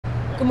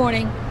Good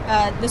morning.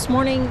 This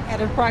morning at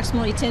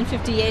approximately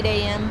 10:58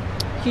 a.m.,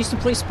 Houston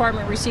Police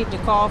Department received a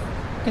call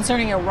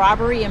concerning a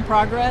robbery in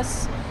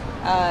progress.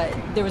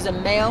 There was a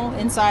male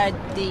inside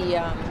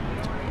the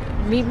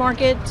meat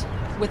market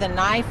with a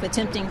knife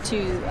attempting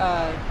to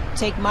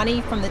take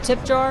money from the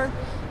tip jar.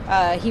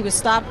 He was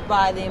stopped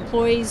by the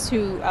employees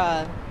who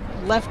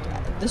left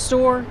the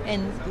store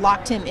and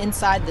locked him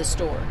inside the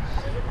store.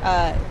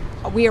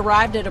 We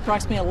arrived at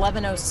approximately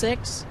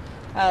 11:06.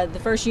 The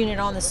first unit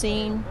on the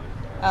scene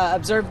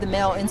observed the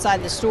male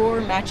inside the store,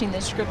 matching the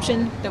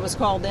description that was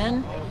called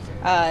in.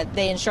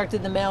 They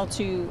instructed the male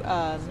to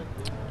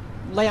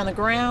lay on the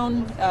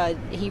ground.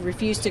 He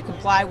refused to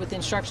comply with the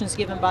instructions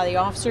given by the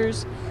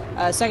officers.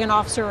 Second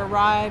officer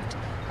arrived.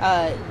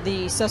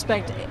 The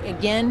suspect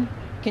again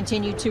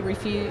continued to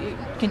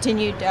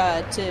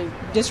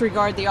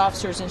disregard the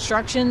officer's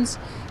instructions.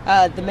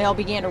 The male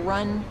began to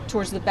run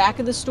towards the back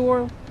of the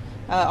store.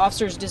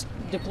 Officers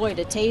deployed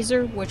a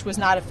taser, which was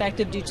not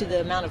effective due to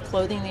the amount of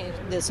clothing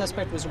the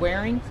suspect was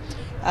wearing.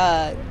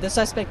 The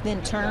suspect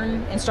then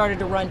turned and started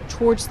to run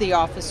towards the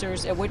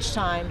officers, at which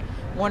time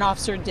one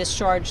officer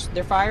discharged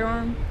their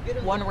firearm,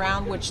 one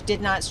round which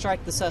did not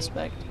strike the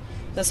suspect.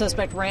 The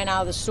suspect ran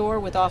out of the store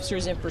with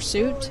officers in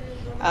pursuit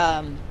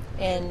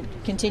and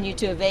continued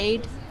to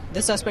evade.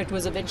 The suspect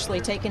was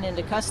eventually taken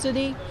into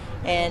custody,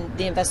 and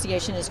the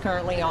investigation is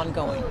currently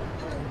ongoing.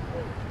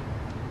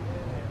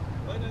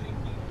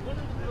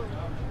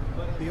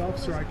 The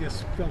officer, I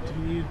guess, felt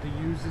he needed to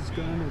use his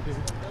gun, or did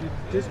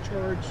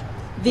discharge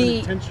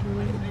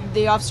unintentionally?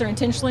 The officer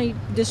intentionally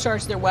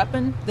discharged their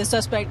weapon. The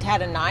suspect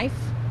had a knife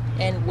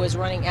and was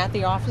running at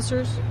the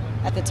officers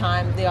at the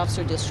time the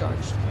officer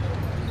discharged.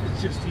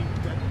 It's just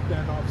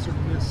that officer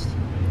missed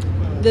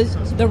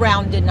the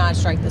round did not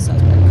strike the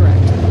suspect,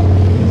 correct.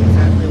 Is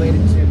that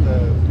related to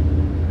the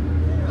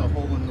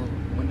hole in the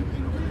window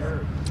pane over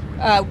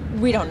there?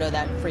 We don't know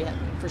that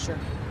for sure.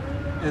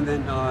 And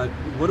then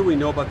what do we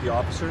know about the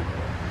officer?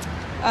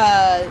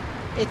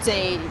 It's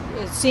a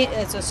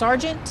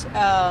sergeant,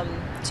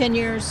 10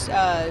 years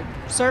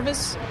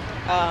service,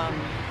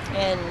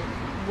 and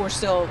we're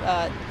still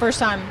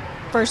first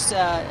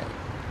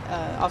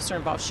officer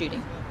involved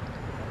shooting.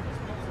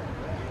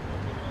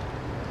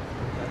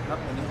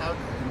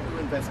 Who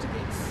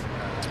investigates?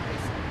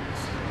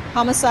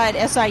 Homicide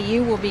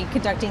SIU will be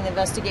conducting the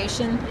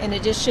investigation. In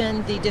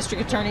addition, the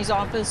district attorney's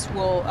office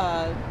will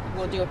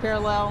do a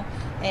parallel,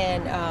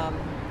 and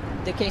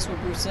the case will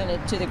be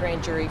presented to the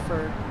grand jury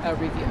for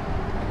review.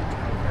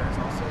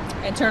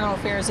 Internal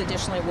Affairs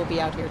additionally will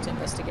be out here to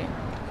investigate.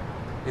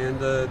 And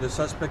the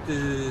suspect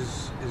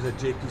is at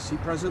JPC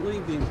presently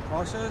being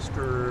processed,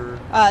 or?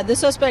 The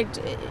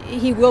suspect,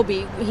 he will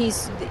be.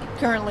 He's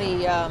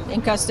currently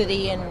in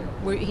custody, and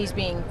he's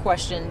being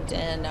questioned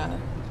and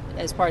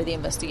as part of the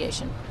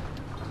investigation.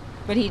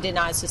 But he did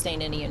not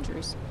sustain any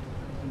injuries.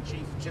 And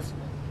Chief, just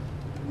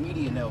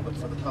media know, but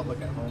for the public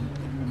at home,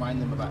 can you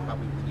remind them about how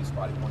we release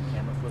body-worn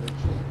camera footage?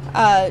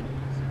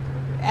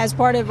 As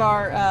part of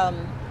our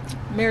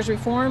mayor's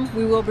reform,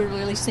 we will be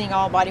releasing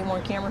all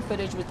body-worn camera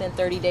footage within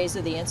 30 days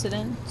of the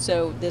incident.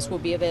 So this will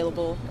be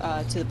available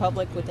to the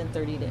public within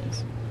 30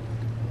 days.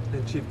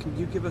 And Chief, can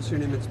you give us your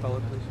name and spell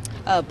it, please?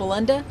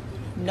 Belinda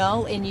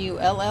Null,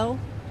 Null,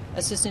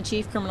 Assistant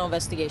Chief, Criminal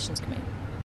Investigations Command.